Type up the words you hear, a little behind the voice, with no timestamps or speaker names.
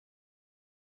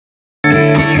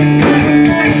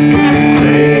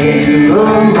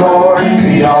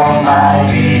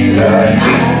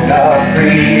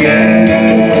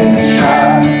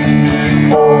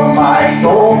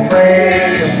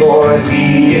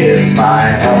my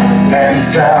help and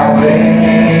salvation.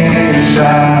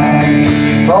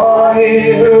 For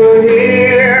he who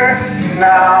hear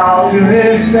now to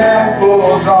his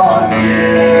temple draw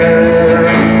near.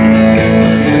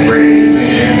 Praise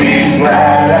him in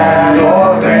glad adoration.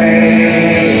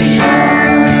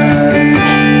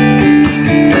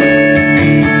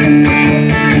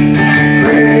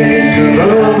 Praise to the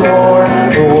Lord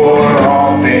who o'er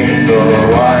all things so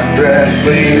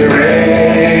wondrously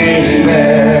reigneth.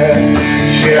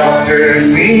 Shelters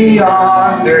thee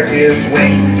under his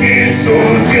wings, is so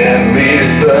gently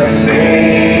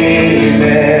sustained.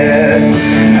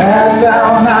 Hast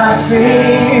thou not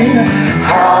seen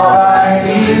how thy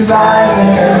desires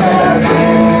have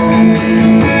been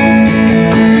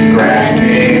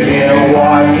granted in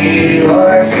what he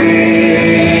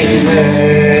ordained?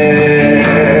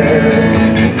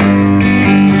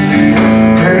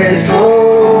 Praise the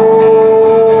Lord,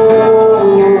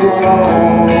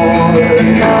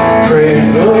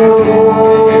 praise the Lord.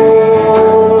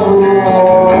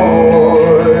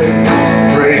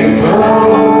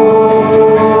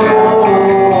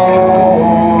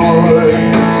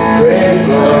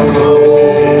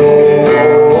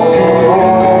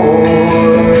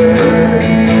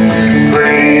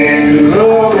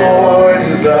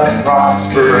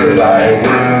 Thy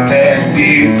word and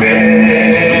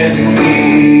defend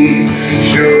thee.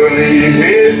 Surely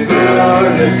his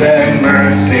goodness and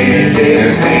mercy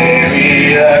did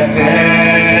daily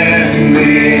attend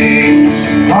thee.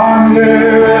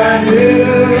 Ponder anew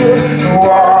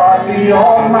what the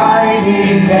Almighty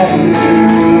can do.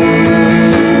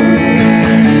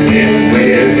 If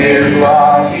with his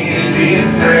law he be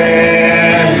friendly.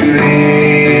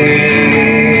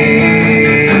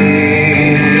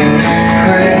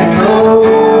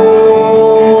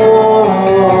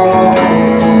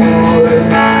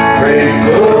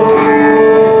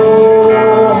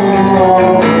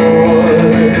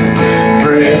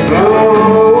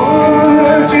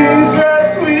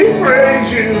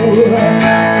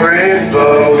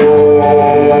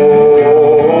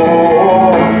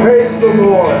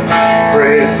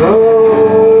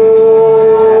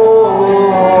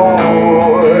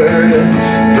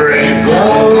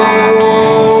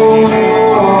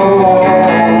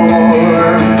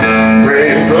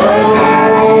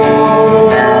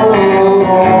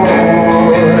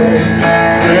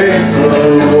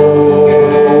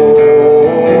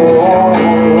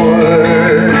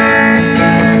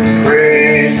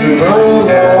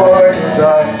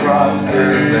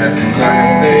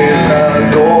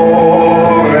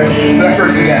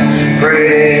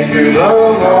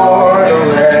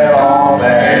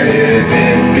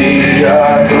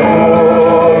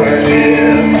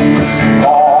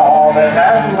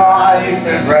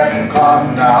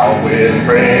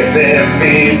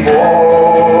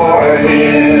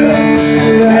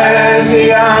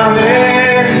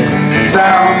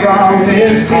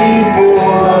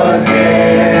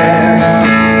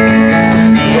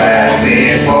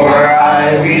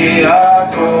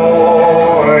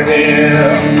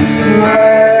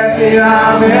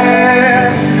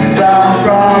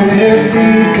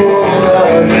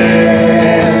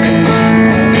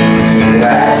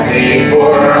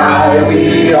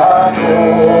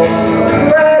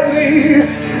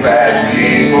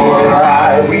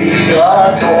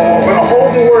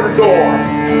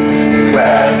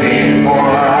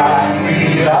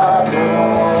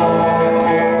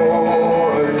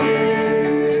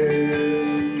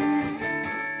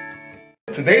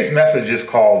 Today's message is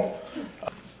called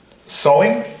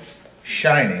Sowing,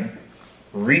 Shining,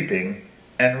 Reaping,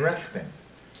 and Resting.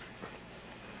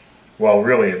 Well,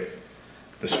 really,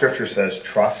 the scripture says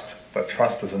trust, but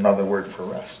trust is another word for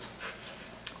rest.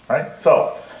 Right?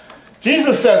 So,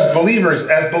 Jesus says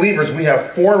as believers, we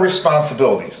have 4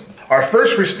 responsibilities. Our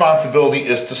first responsibility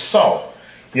is to sow.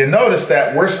 You notice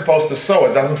that we're supposed to sow.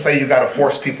 It doesn't say you got to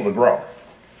force people to grow.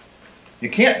 You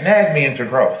can't nag me into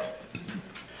growth.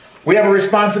 We have a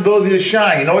responsibility to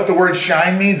shine. You know what the word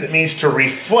shine means? It means to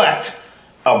reflect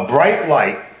a bright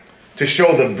light to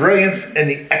show the brilliance and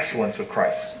the excellence of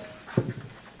Christ.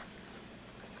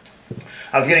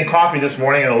 I was getting coffee this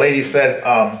morning and a lady said,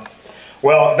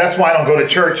 well, that's why I don't go to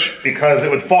church, because it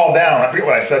would fall down. I forget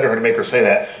what I said to her to make her say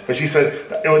that. But she said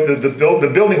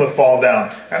the building would fall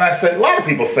down. And I said, a lot of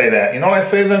people say that. You know what I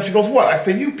say to them? She goes, what? I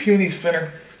say, you puny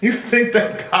sinner. You think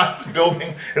that God's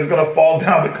building is going to fall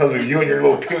down because of you and your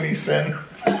little puny sin?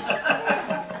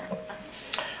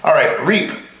 All right,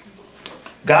 reap.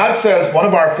 God says one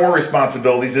of our 4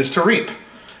 responsibilities is to reap.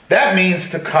 That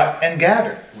means to cut and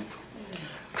gather.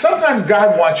 Sometimes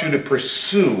God wants you to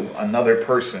pursue another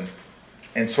person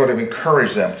and sort of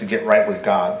encourage them to get right with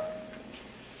God.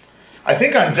 I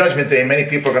think on Judgment Day, many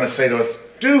people are going to say to us,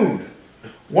 dude,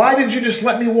 why did you just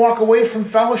let me walk away from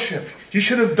fellowship? You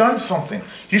should have done something.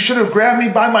 You should have grabbed me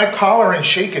by my collar and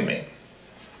shaken me.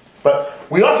 But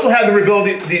we also have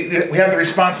the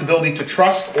responsibility to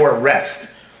trust or rest.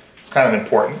 It's kind of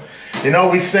important. You know,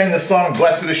 we sing the song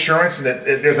Blessed Assurance, and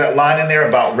there's that line in there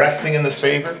about resting in the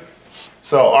Savior.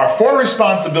 So our 4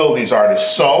 responsibilities are to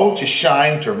sow, to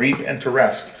shine, to reap, and to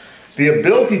rest. The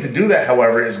ability to do that,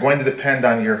 however, is going to depend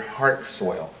on your heart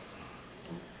soil.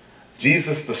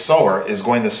 Jesus, the sower, is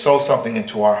going to sow something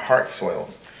into our heart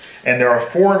soils. And there are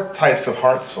 4 types of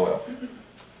heart soil.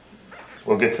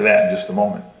 We'll get to that in just a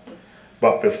moment.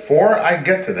 But before I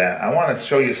get to that, I want to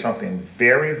show you something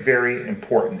very, very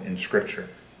important in Scripture.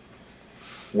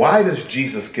 Why does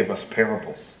Jesus give us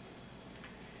parables?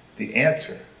 The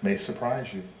answer may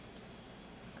surprise you.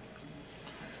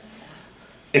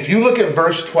 If you look at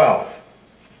verse 12,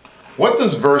 what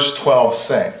does verse 12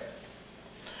 say?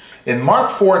 In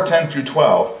Mark 4:10 through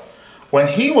 12, when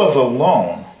he was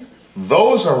alone,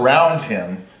 those around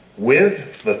him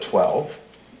with the 12,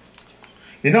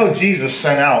 you know, Jesus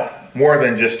sent out more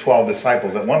than just 12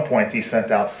 disciples. At one point, he sent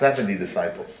out 70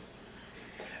 disciples.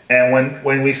 And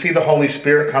when we see the Holy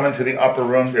Spirit come into the upper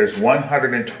room, there's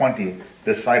 120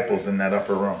 disciples in that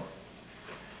upper room.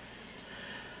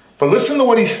 But listen to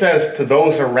what he says to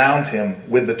those around him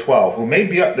with the 12, who may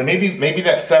be up, maybe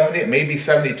that's 70, it may be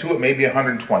 72, it may be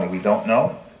 120, we don't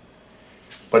know.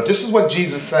 But this is what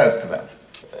Jesus says to them.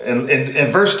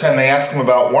 In verse 10, they ask him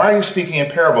about, why are you speaking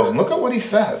in parables? And look at what he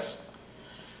says.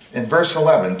 In verse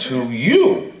 11, to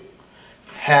you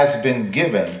has been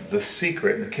given the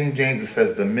secret, in the King James it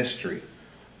says the mystery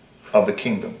of the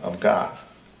kingdom of God.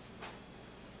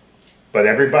 But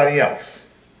everybody else,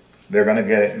 they're going to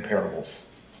get it in parables.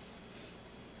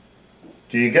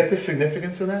 Do you get the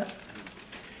significance of that?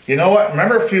 You know what?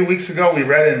 Remember a few weeks ago we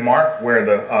read in Mark where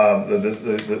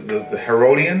the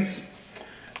Herodians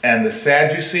and the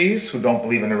Sadducees, who don't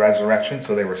believe in the resurrection,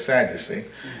 so they were Sadducees,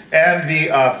 and the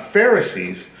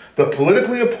Pharisees, the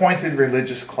politically appointed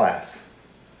religious class.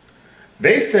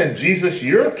 They said, Jesus,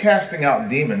 you're casting out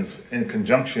demons in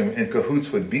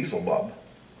cahoots with Beelzebub.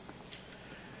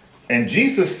 And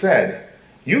Jesus said,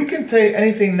 you can say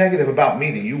anything negative about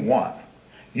me that you want.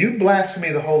 You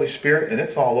blaspheme the Holy Spirit and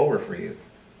it's all over for you.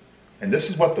 And this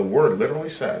is what the word literally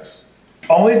says.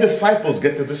 Only disciples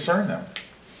get to discern them.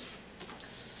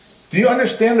 Do you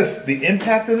understand this, the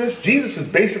impact of this? Jesus is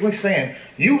basically saying,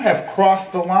 you have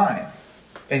crossed the line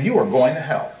and you are going to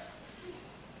hell.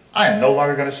 I am no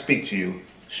longer going to speak to you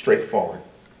straightforward.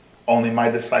 Only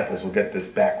my disciples will get this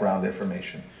background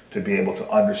information to be able to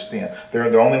understand. They're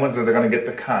the only ones that are going to get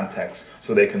the context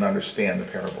so they can understand the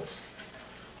parables.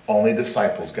 Only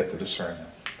disciples get to discern them.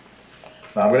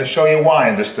 Now I'm going to show you why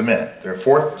in just a minute. There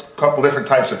are couple different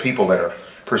types of people that are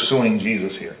pursuing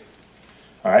Jesus here.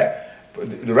 All right?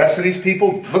 The rest of these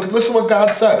people, listen to what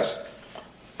God says.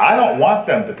 I don't want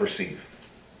them to perceive.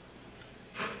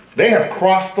 They have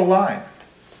crossed the line.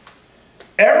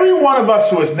 Every one of us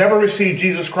who has never received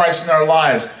Jesus Christ in our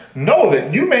lives know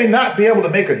that you may not be able to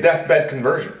make a deathbed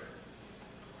conversion.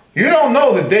 You don't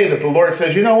know the day that the Lord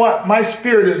says, you know what, my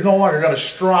spirit is no longer going to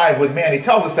strive with man. He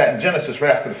tells us that in Genesis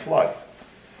right after the flood.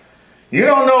 You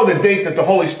don't know the date that the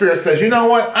Holy Spirit says, you know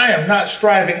what, I am not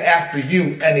striving after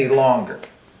you any longer.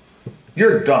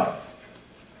 You're done.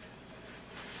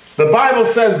 The Bible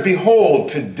says, behold,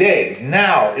 today,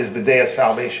 now is the day of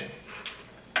salvation.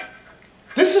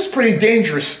 This is pretty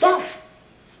dangerous stuff.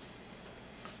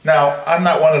 Now, I'm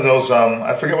not one of those,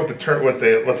 I forget what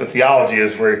the theology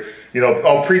is where,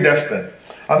 predestined.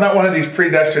 I'm not one of these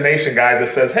predestination guys that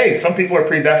says, hey, some people are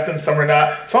predestined, some are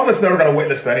not. Some that's never going to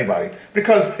witness to anybody.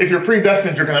 Because if you're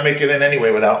predestined, you're going to make it in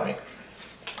anyway without me.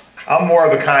 I'm more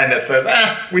of the kind that says,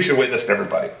 we should witness to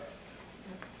everybody.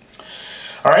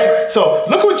 All right? So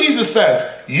look what Jesus says.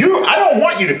 I don't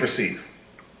want you to perceive.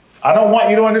 I don't want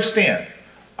you to understand.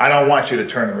 I don't want you to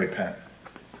turn and repent.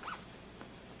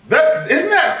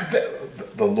 Isn't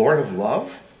that the Lord of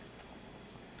love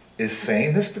is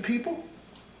saying this to people?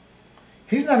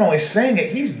 He's not only saying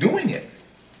it, he's doing it.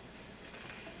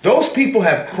 Those people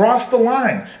have crossed the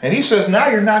line. And he says, now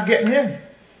you're not getting in.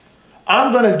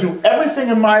 I'm going to do everything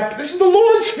in this is the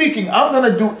Lord speaking. I'm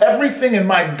going to do everything in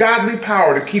my godly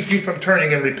power to keep you from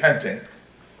turning and repenting.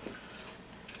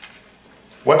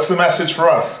 What's the message for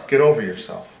us? Get over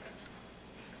yourself.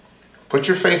 Put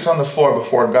your face on the floor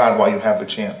before God while you have the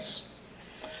chance.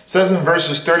 It says in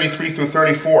verses 33 through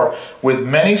 34, with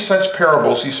many such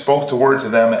parables he spoke the word to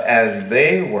them as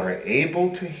they were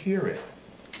able to hear it.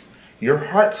 Your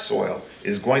heart soil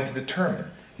is going to determine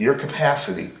your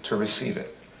capacity to receive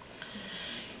it.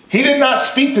 He did not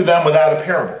speak to them without a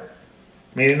parable,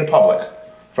 meaning the public.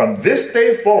 From this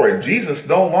day forward, Jesus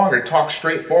no longer talks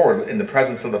straightforward in the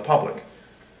presence of the public,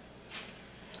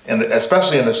 and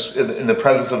especially in the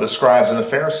presence of the scribes and the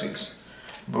Pharisees.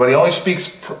 But he only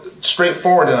speaks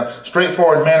straightforward in a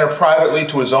straightforward manner privately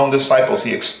to his own disciples.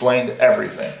 He explained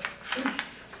everything.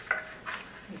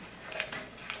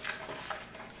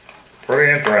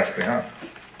 Pretty interesting, huh?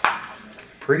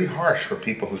 Pretty harsh for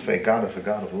people who say God is a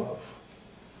God of love.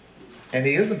 And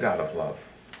he is a God of love.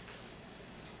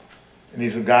 And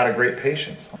he's a God of great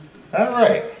patience. All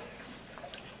right.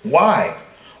 Why?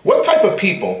 What type of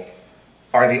people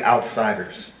are the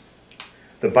outsiders?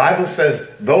 The Bible says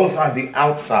those on the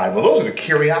outside. Well, those are the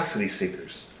curiosity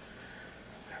seekers.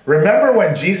 Remember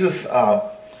when Jesus,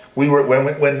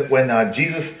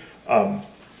 Jesus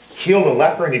healed a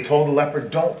leper, and he told the leper,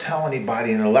 "Don't tell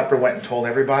anybody." And the leper went and told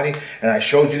everybody. And I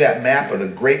showed you that map of the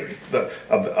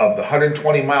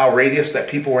 120-mile radius that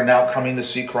people were now coming to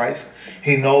see Christ.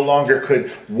 He no longer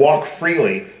could walk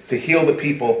freely to heal the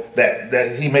people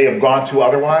that he may have gone to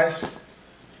otherwise.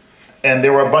 And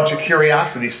there were a bunch of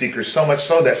curiosity seekers, so much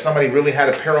so that somebody really had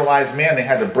a paralyzed man. They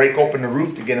had to break open the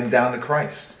roof to get him down to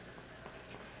Christ.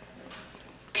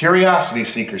 Curiosity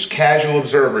seekers, casual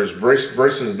observers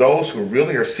versus those who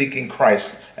really are seeking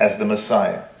Christ as the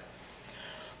Messiah.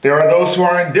 There are those who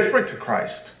are indifferent to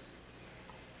Christ,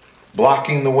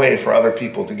 blocking the way for other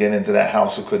people to get into that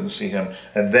house who couldn't see him.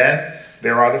 And then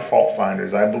there are the fault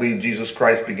finders. I believe Jesus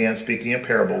Christ began speaking in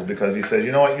parables because he says,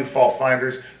 you know what, you fault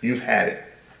finders, you've had it.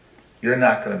 You're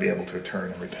not going to be able to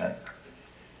turn and repent.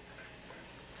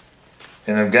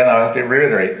 And again, I'll have to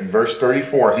reiterate, in verse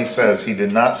 34, he says, he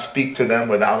did not speak to them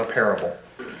without a parable.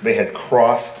 They had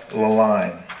crossed the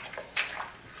line.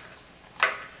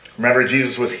 Remember,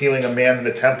 Jesus was healing a man in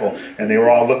the temple, and they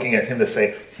were all looking at him to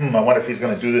say, I wonder if he's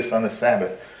going to do this on the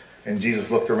Sabbath. And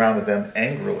Jesus looked around at them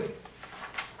angrily,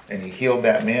 and he healed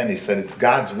that man. He said, it's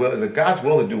God's will. Is it God's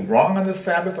will to do wrong on the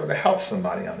Sabbath or to help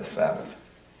somebody on the Sabbath?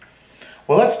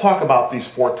 Well, let's talk about these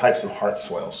 4 types of heart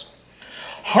soils.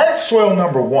 Heart soil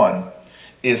number 1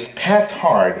 is packed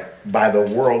hard by the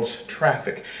world's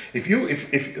traffic.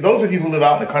 If those of you who live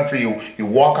out in the country, you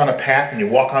walk on a path and you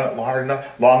walk on it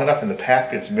long enough, and the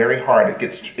path gets very hard.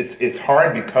 It's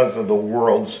hard because of the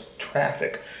world's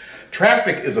traffic.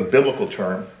 Traffic is a biblical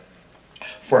term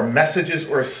for messages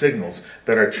or signals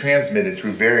that are transmitted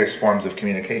through various forms of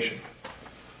communication.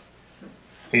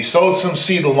 He sowed some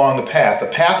seed along the path. The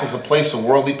path is a place of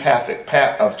worldly traffic,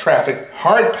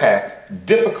 hard packed,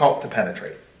 difficult to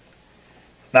penetrate.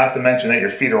 Not to mention that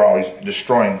your feet are always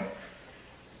destroying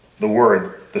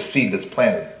the seed that's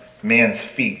planted. Man's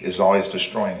feet is always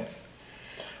destroying it.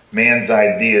 Man's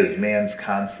ideas, man's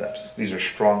concepts. These are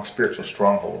strong spiritual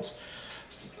strongholds.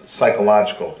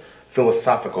 Psychological,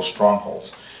 philosophical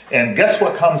strongholds. And guess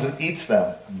what comes and eats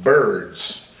them?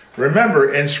 Birds.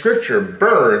 Remember, in Scripture,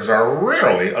 birds are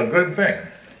rarely a good thing.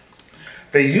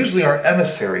 They usually are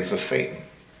emissaries of Satan,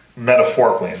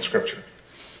 metaphorically in Scripture.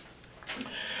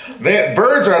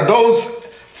 Birds are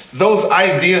those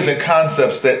ideas and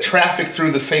concepts that traffic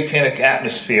through the satanic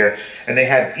atmosphere, and they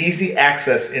have easy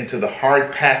access into the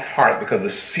hard-packed heart because the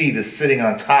seed is sitting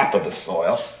on top of the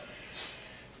soil,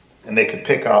 and they can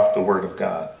pick off the Word of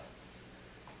God.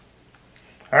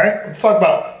 All right, let's talk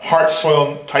about heart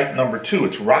soil type number 2.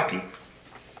 It's rocky.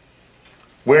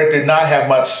 Where it did not have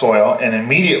much soil, and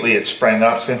immediately it sprang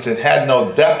up, since it had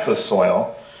no depth of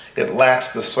soil, it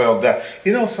lacks the soil depth.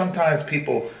 You know, sometimes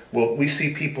we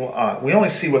see people, we only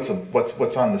see what's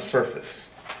on the surface.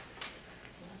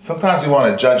 Sometimes we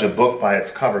want to judge a book by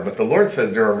its cover, but the Lord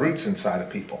says there are roots inside of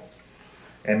people.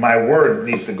 And my word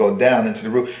needs to go down into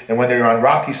the root. And when they're on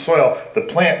rocky soil,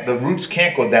 the roots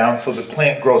can't go down, so the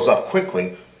plant grows up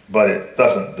quickly, but it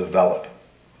doesn't develop.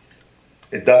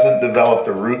 It doesn't develop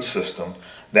the root system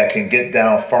that can get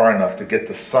down far enough to get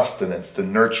the sustenance, the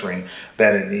nurturing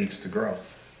that it needs to grow.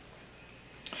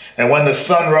 And when the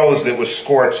sun rose, it was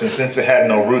scorched, and since it had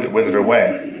no root, it withered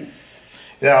away.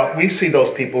 Now, we see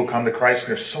those people who come to Christ, and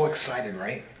they're so excited,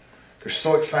 right? They're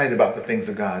so excited about the things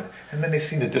of God. And then they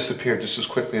seem to disappear just as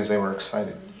quickly as they were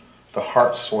excited. The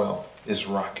heart soil is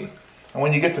rocky. And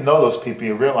when you get to know those people,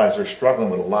 you realize they're struggling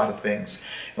with a lot of things.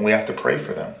 And we have to pray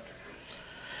for them.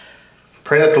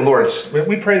 Pray that the Lord,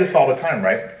 we pray this all the time,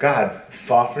 right? God,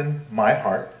 soften my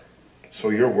heart so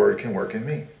your word can work in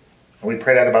me. And we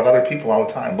pray that about other people all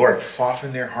the time. Lord,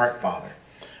 soften their heart, Father.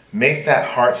 Make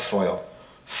that heart soil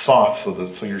soft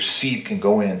so your seed can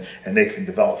go in and they can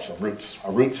develop some roots,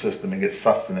 a root system, and get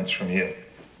sustenance from you.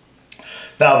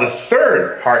 Now, the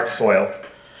third heart soil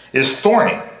is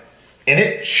thorny, and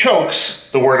it chokes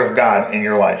the word of God in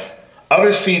your life.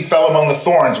 Other seed fell among the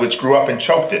thorns, which grew up and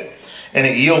choked it, and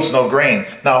it yields no grain.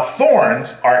 Now,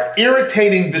 thorns are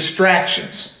irritating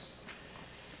distractions,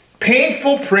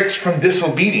 painful pricks from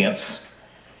disobedience,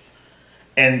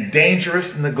 and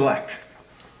dangerous neglect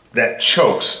that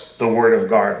chokes the word of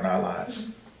God in our lives.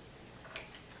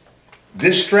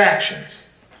 Distractions.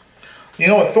 You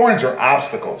know what? Thorns are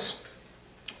obstacles.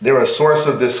 They're a source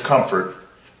of discomfort,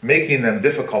 making them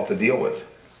difficult to deal with.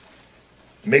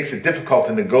 It makes it difficult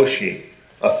to negotiate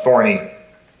a thorny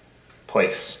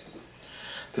place.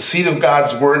 The seed of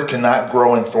God's word cannot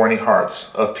grow in thorny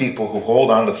hearts of people who hold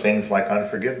on to things like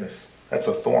unforgiveness. That's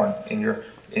a thorn in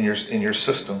your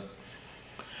system.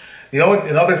 You know what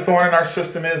another thorn in our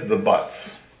system is? The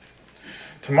buts.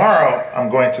 Tomorrow I'm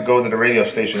going to go to the radio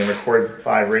station and record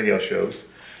 5 radio shows.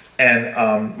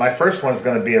 And my first one is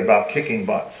going to be about kicking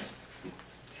butts.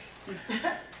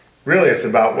 Really, it's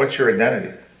about what's your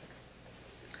identity.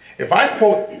 If I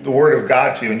quote the word of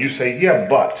God to you and you say, yeah,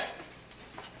 but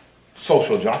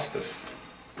social justice.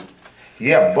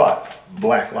 Yeah, but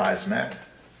Black Lives Matter.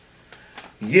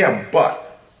 Yeah,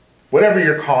 but whatever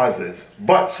your cause is,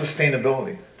 but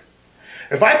sustainability.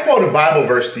 If I quote a Bible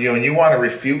verse to you and you want to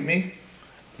refute me,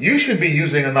 you should be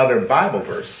using another Bible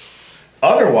verse.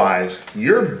 Otherwise,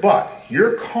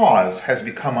 your cause has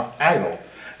become an idol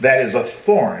that is a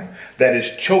thorn that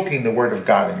is choking the word of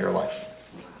God in your life.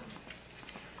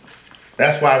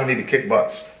 That's why we need to kick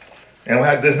butts. And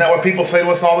isn't that what people say to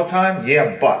us all the time?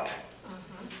 Yeah, but.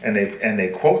 And they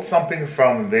quote something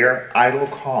from their idol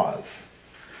cause,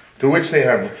 to which they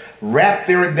have wrapped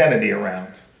their identity around.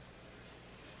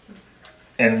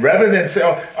 And rather than say,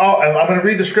 oh, I'm going to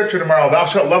read the scripture tomorrow, thou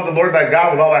shalt love the Lord thy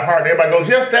God with all thy heart. And everybody goes,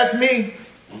 yes, that's me.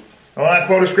 And when I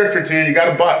quote a scripture to you, you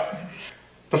got a butt.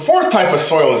 The fourth type of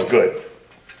soil is good.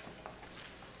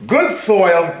 Good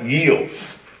soil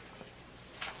yields.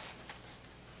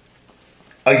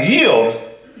 A yield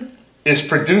is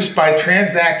produced by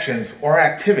transactions or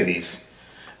activities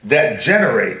that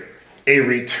generate a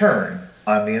return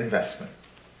on the investment.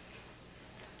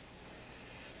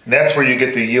 And that's where you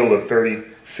get the yield of 30,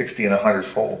 60, and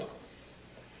 100-fold.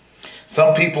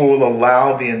 Some people will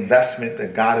allow the investment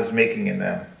that God is making in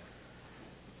them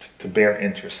to bear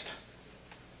interest.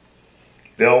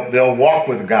 They'll walk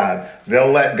with God.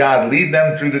 They'll let God lead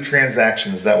them through the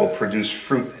transactions that will produce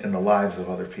fruit in the lives of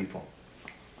other people.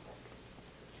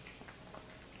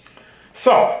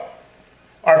 So,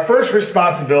 our first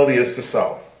responsibility is to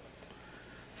sow.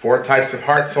 4 types of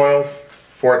heart soils,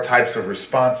 4 types of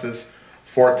responses,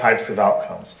 4 types of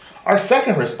outcomes. Our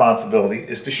second responsibility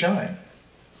is to shine.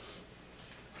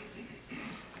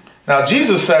 Now,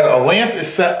 Jesus said a lamp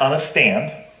is set on a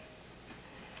stand,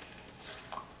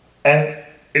 and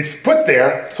it's put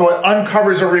there so it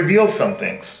uncovers or reveals some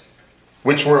things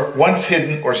which were once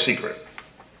hidden or secret,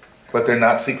 but they're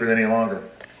not secret any longer.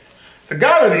 The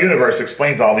God of the universe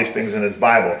explains all these things in his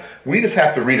Bible. We just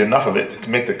have to read enough of it to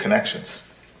make the connections,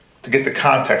 to get the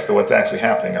context of what's actually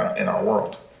happening in our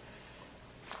world.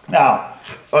 Now,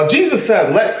 Jesus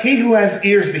said, let he who has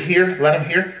ears to hear, let him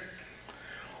hear.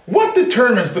 What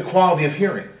determines the quality of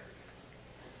hearing?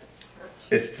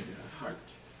 It's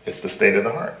the state of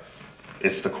the heart.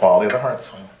 It's the quality of the heart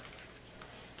soil.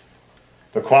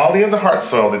 The quality of the heart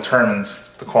soil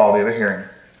determines the quality of the hearing.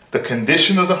 The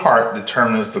condition of the heart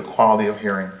determines the quality of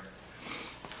hearing.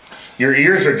 Your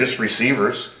ears are just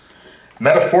receivers.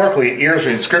 Metaphorically, ears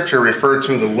in Scripture refer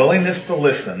to the willingness to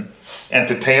listen and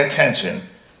to pay attention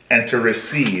and to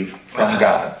receive from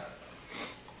God.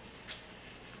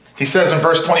 He says in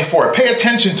verse 24, pay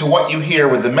attention to what you hear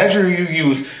with the measure you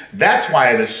use. That's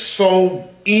why it is so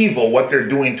evil what they're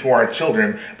doing to our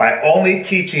children by only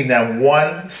teaching them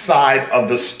one side of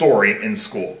the story in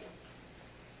school.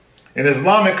 In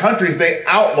Islamic countries, they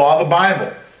outlaw the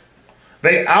Bible.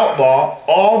 They outlaw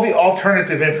all the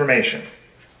alternative information.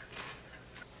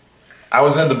 I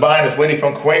was in Dubai, and this lady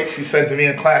from Kuwait, she said to me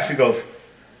in class, she goes,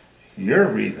 you're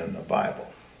reading the Bible.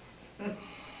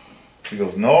 She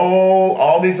goes, no,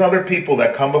 all these other people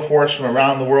that come before us from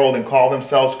around the world and call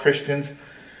themselves Christians,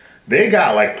 they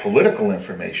got like political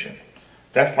information.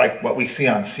 That's like what we see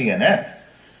on CNN.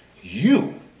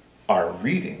 You are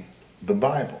reading the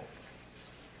Bible.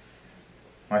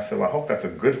 I said, well, I hope that's a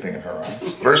good thing in her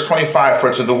eyes. Verse 25,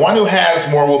 for to the one who has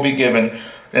more will be given,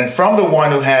 and from the one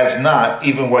who has not,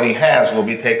 even what he has will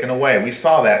be taken away. We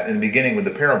saw that in the beginning with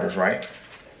the parables, right?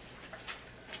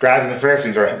 Scribes and the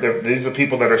Pharisees, these are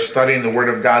people that are studying the Word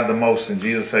of God the most, and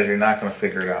Jesus says you're not going to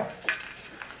figure it out.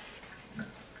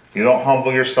 You don't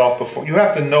humble yourself before. You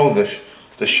have to know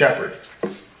the shepherd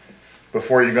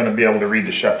before you're going to be able to read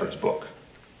the shepherd's book.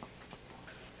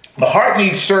 The heart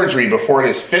needs surgery before it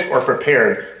is fit or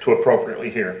prepared to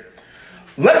appropriately hear.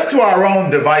 Left to our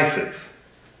own devices,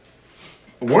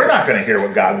 we're not going to hear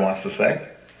what God wants to say.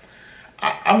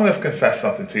 I'm going to confess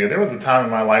something to you. There was a time in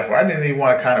my life where I didn't even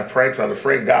want to kind of pray because I was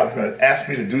afraid God was going to ask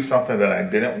me to do something that I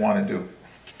didn't want to do.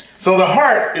 So the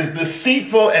heart is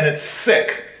deceitful and it's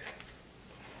sick.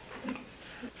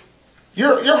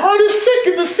 Your heart is sick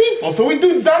and deceitful, so we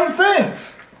do dumb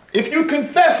things. If you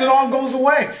confess, it all goes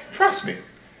away. Trust me.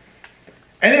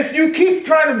 And if you keep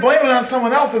trying to blame it on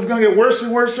someone else, it's going to get worse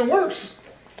and worse and worse.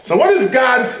 So what is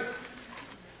God's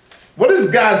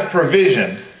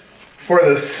provision for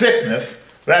the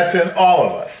sickness that's in all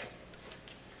of us?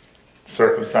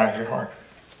 Circumcise your heart.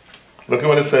 Look at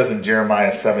what it says in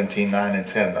Jeremiah 17:9 and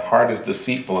 10. The heart is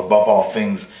deceitful above all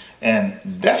things and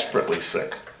desperately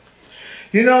sick.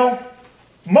 You know,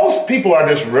 most people are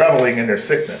just reveling in their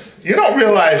sickness. You don't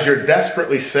realize you're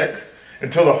desperately sick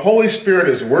until the Holy Spirit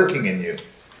is working in you.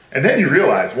 And then you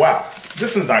realize, wow,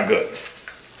 this is not good.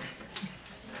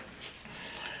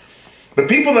 The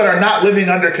people that are not living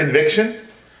under conviction,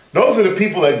 those are the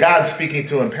people that God's speaking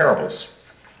to in parables.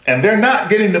 And they're not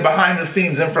getting the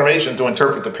behind-the-scenes information to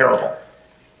interpret the parable.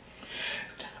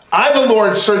 I, the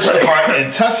Lord, search the heart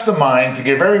and test the mind to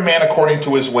give every man according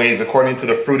to his ways, according to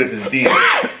the fruit of his deeds.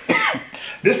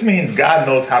 This means God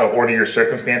knows how to order your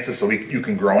circumstances so you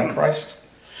can grow in Christ.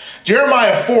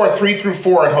 Jeremiah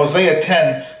 4:3-4 and Hosea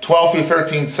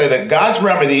 10:12-13 say that God's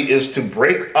remedy is to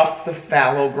break up the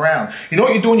fallow ground. You know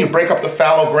what you do when you break up the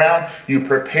fallow ground? You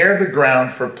prepare the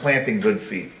ground for planting good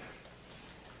seed.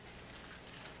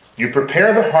 You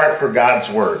prepare the heart for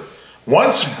God's word.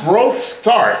 Once growth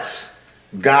starts,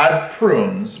 God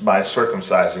prunes by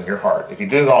circumcising your heart. If he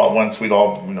did it all at once, we'd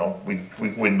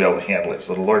wouldn't be able to handle it.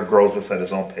 So the Lord grows us at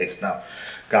his own pace. Now,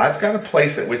 God's got a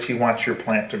place at which he wants your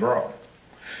plant to grow.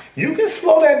 You can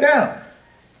slow that down,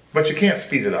 but you can't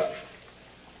speed it up.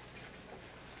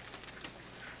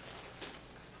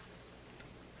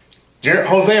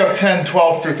 Hosea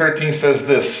 10:12-13 says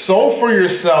this, sow for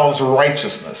yourselves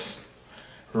righteousness,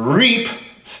 reap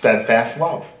steadfast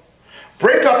love.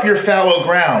 Break up your fallow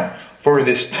ground, for it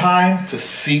is time to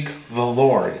seek the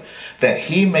Lord, that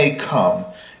he may come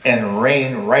and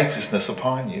rain righteousness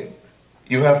upon you.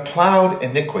 You have plowed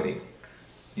iniquity.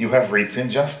 You have reaped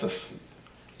injustice.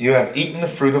 You have eaten the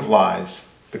fruit of lies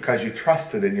because you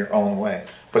trusted in your own way.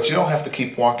 But you don't have to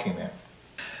keep walking there.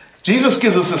 Jesus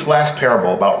gives us this last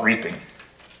parable about reaping.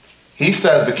 He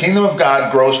says the kingdom of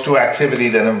God grows through activity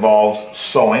that involves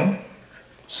sowing,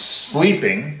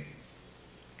 sleeping,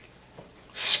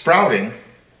 sprouting,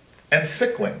 and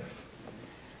sickling.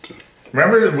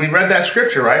 Remember, we read that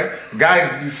scripture, right? The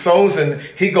guy sows and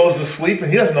he goes to sleep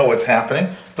and he doesn't know what's happening.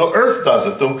 The earth does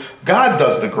it. God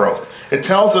does the growth. It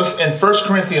tells us in 1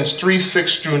 Corinthians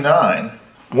 3:6-9,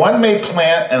 one may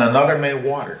plant and another may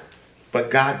water, but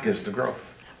God gives the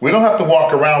growth. We don't have to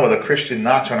walk around with a Christian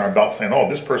notch on our belt saying, oh,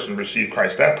 this person received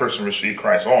Christ, that person received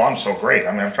Christ. Oh, I'm so great.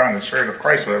 I mean, I'm trying to share the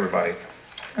Christ with everybody.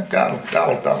 God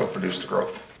will produce the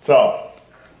growth. So,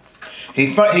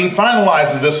 he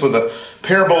finalizes this with the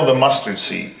parable of the mustard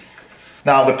seed.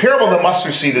 Now, the parable of the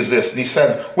mustard seed is this. And he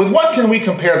said, with what can we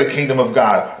compare the kingdom of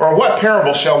God? Or what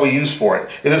parable shall we use for it?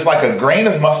 It is like a grain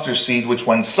of mustard seed, which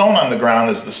when sown on the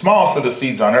ground is the smallest of the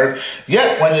seeds on earth.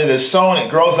 Yet when it is sown, it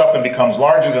grows up and becomes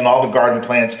larger than all the garden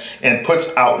plants and puts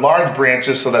out large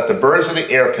branches so that the birds of the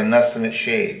air can nest in its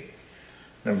shade.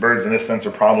 And birds in this sense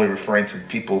are probably referring to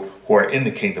people who are in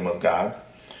the kingdom of God.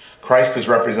 Christ is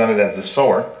represented as the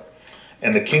sower,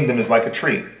 and the kingdom is like a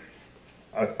tree.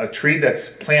 A tree that's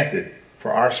planted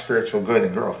for our spiritual good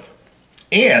and growth.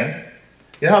 And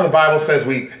you know how the Bible says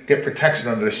we get protection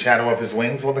under the shadow of his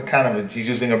wings? Well, he's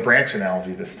using a branch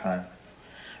analogy this time.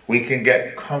 We can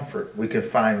get comfort. We can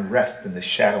find rest in the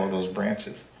shadow of those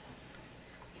branches,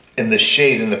 in the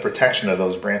shade and the protection of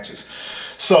those branches.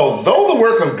 So though the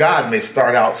work of God may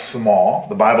start out small,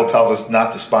 the Bible tells us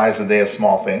not to despise the day of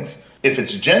small things. If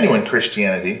it's genuine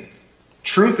Christianity,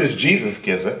 truth as Jesus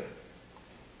gives it,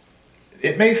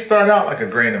 it may start out like a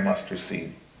grain of mustard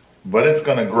seed, but it's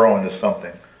going to grow into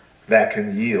something that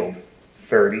can yield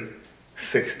 30,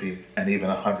 60, and even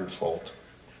 100-fold.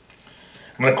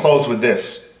 I'm going to close with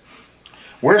this.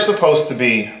 We're supposed to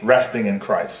be resting in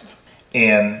Christ.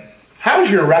 And how's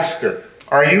your rester?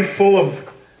 Are you full of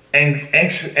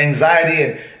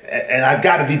anxiety and I've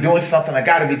got to be doing something, I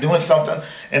got to be doing something,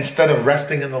 instead of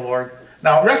resting in the Lord?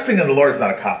 Now, resting in the Lord is not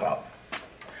a cop-out.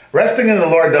 Resting in the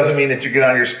Lord doesn't mean that you get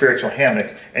on your spiritual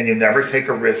hammock and you never take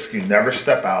a risk, you never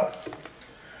step out.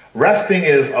 Resting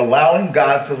is allowing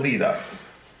God to lead us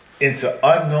into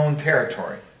unknown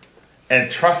territory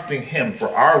and trusting him for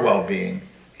our well-being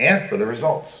and for the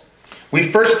results. We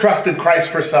first trusted Christ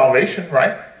for salvation,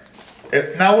 right?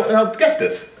 Now get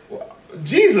this.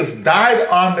 Jesus died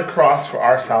on the cross for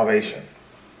our salvation.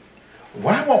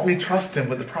 Why won't we trust him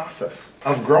with the process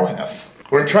of growing us?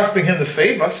 We're trusting him to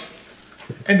save us.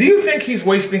 And do you think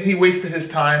he wasted his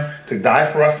time to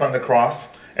die for us on the cross,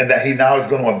 and that he now is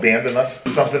going to abandon us,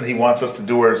 something he wants us to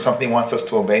do or something he wants us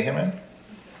to obey him in?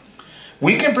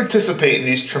 We can participate in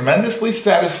these tremendously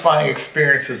satisfying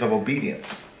experiences of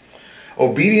obedience.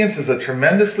 Obedience is a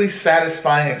tremendously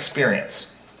satisfying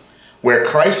experience where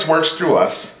Christ works through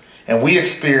us and we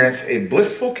experience a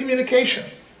blissful communication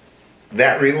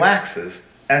that relaxes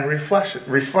and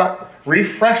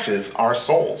refreshes our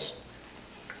souls.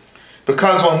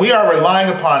 Because when we are relying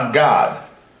upon God,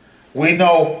 we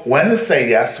know when to say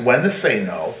yes, when to say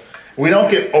no. We don't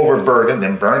get overburdened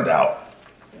and burned out.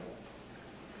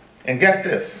 And get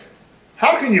this,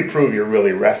 how can you prove you're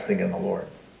really resting in the Lord?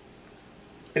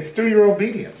 It's through your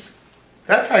obedience.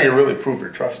 That's how you really prove you're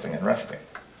trusting and resting.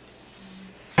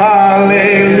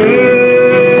 Hallelujah.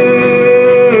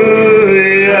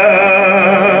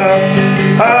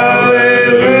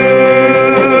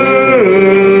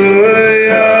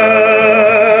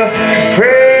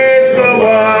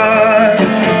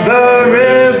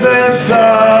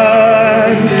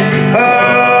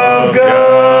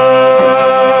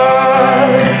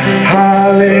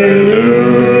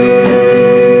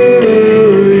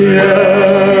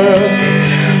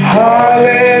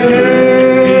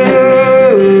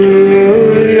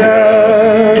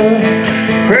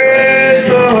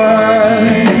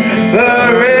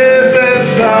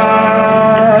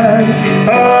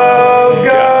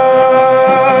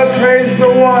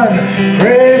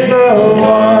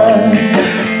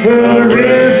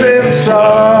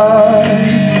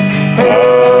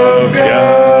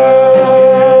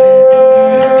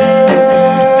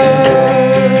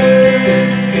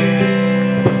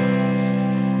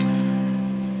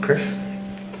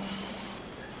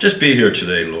 Just be here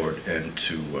today, Lord, and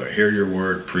to hear your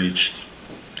word preached.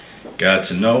 God,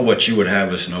 to know what you would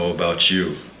have us know about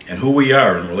you and who we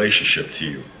are in relationship to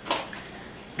you.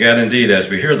 God, indeed, as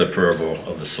we hear the parable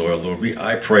of the soil, Lord,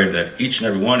 I pray that each and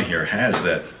every one here has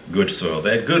that good soil,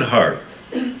 that good heart,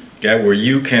 God, where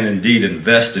you can indeed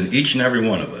invest in each and every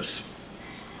one of us.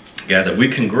 God, that we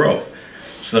can grow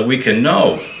so that we can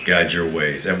know, God, your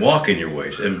ways and walk in your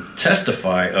ways and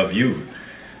testify of you,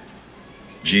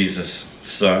 Jesus,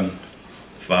 Son,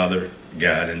 Father,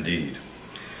 God, indeed.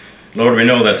 Lord, we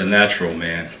know that the natural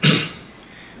man,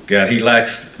 God, he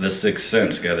lacks the sixth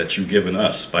sense, God, that you've given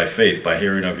us by faith, by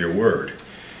hearing of your word.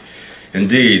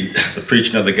 Indeed, the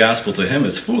preaching of the gospel to him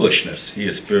is foolishness. He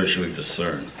is spiritually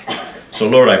discerned. So,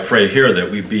 Lord, I pray here that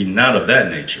we be not of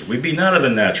that nature. We be not of the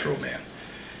natural man.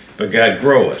 But, God,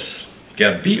 grow us.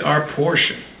 God, be our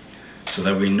portion so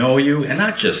that we know you, and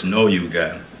not just know you,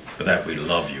 God, but that we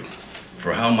love you.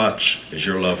 For how much is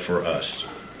your love for us?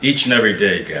 Each and every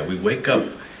day, God, we wake up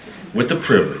with the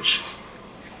privilege,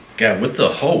 God, with the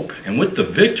hope and with the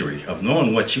victory of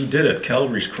knowing what you did at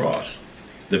Calvary's cross.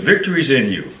 The victory's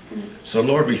in you. So,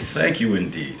 Lord, we thank you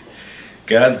indeed.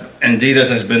 God, indeed, as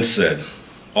has been said,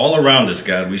 all around us,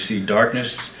 God, we see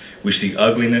darkness, we see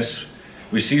ugliness,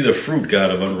 we see the fruit, God,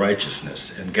 of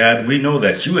unrighteousness. And God, we know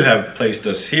that you have placed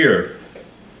us here,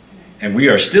 and we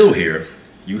are still here.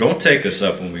 You don't take us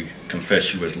up when we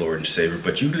confess you as Lord and Savior,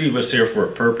 but you leave us here for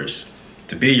a purpose,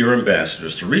 to be your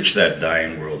ambassadors, to reach that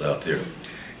dying world out there.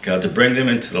 God, to bring them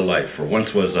into the light, for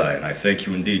once was I, and I thank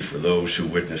you indeed for those who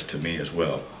witnessed to me as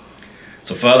well.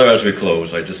 So, Father, as we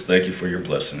close, I just thank you for your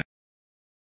blessing.